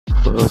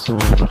Buzzo on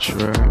the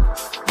track.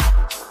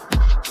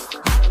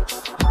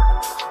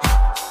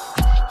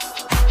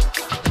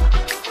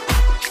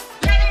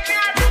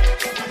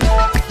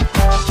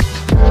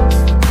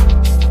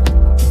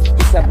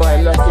 It's a boy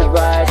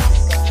LuckyStar.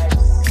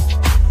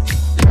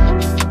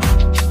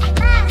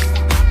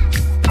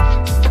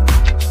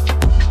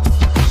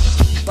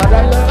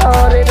 Father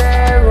Lord in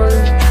heaven,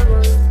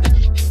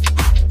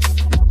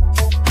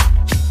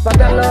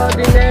 Father Lord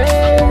in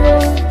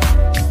heaven,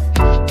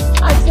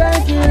 I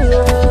thank you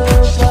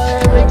for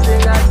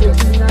everything that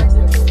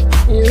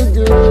you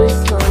do is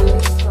for me.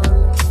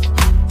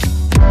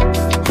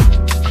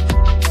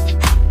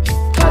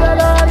 Father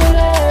Lord in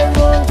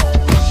heaven,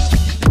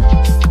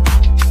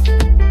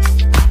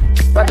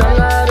 Father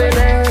Lord in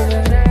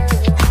heaven,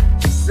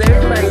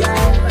 save my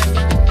life,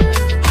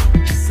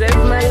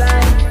 save my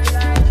life.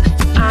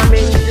 I'm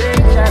in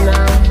danger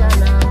now.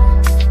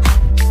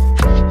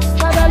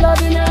 Father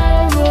Lord in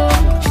heaven,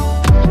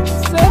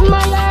 save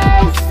my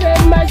life,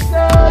 save my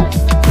soul,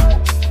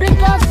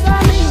 because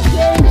I'm in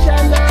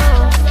danger now.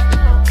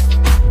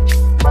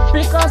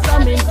 Because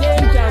I'm in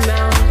danger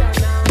now.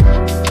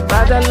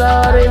 Father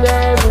Lord in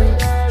heaven,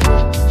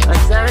 I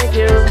thank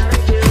you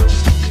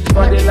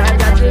for the life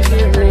that you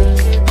give me,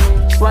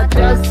 for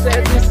just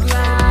save this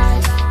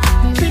life,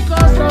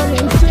 because I'm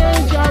in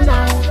danger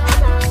now.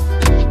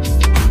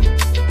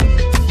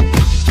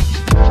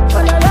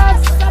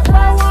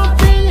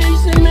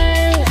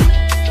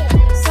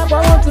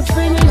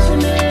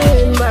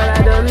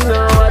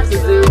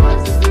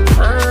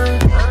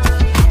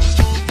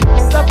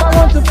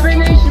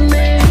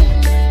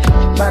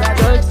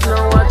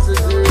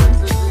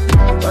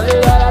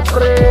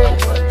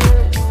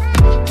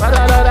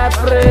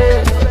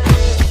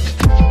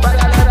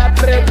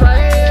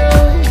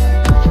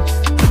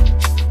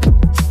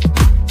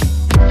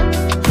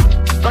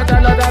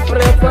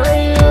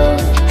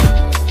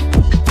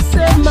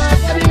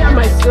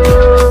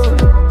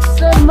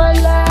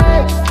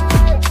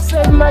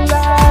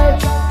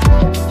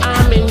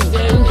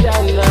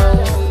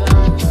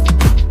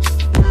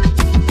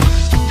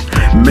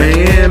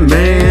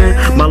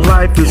 Man, my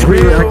life is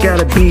real. I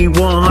gotta be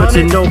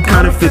 100, no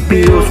counterfeit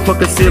bills.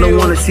 Fuck a still don't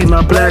wanna see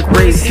my black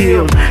race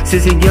heal.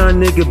 Since a young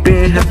nigga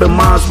been helping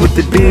moms with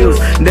the bills.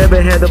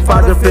 Never had a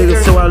father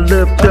figure, so I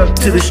looked up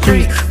to the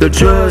streets. The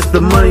drugs, the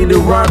money, the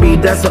robbery,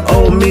 that's the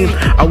old me.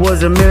 I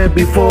was a man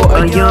before,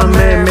 a young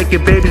man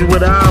making babies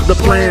without the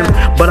plan.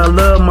 But I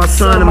love my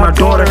son and my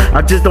daughter.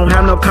 I just don't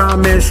have no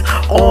comments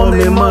on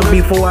me. Month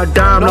before I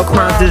die, no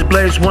crimes, just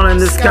blaze one in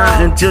the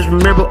sky. And just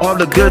remember all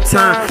the good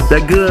times, the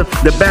good,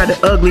 the bad, the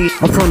ugly.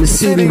 I'm from the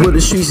city where the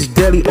streets is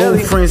deadly.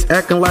 Old friends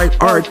acting like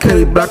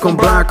arcade, black on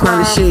black,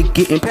 crying shit,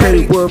 getting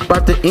paid. We're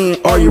about to end,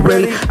 are you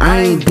ready?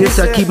 I ain't this,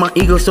 I keep my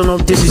ego, so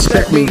don't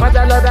disrespect me.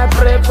 Father Lord, I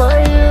pray for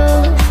you.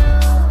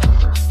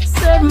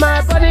 Save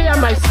my body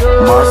and my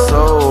soul. My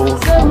soul.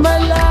 Save my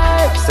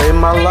life. Save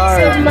my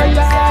life. Save my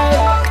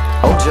life.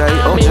 OJ.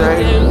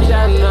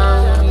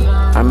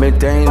 I'm in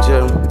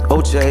danger.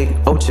 OJ.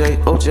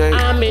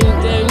 I'm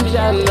in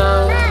danger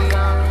now.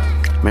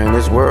 Man,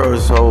 this world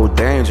is so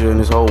danger and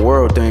this whole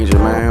world danger,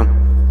 man.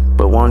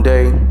 But one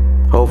day,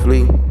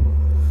 hopefully,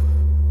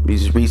 we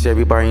just reach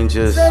everybody and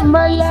just Save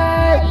my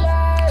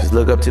life.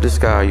 look up to the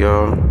sky,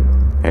 y'all.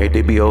 Hey,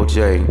 they be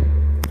OJ.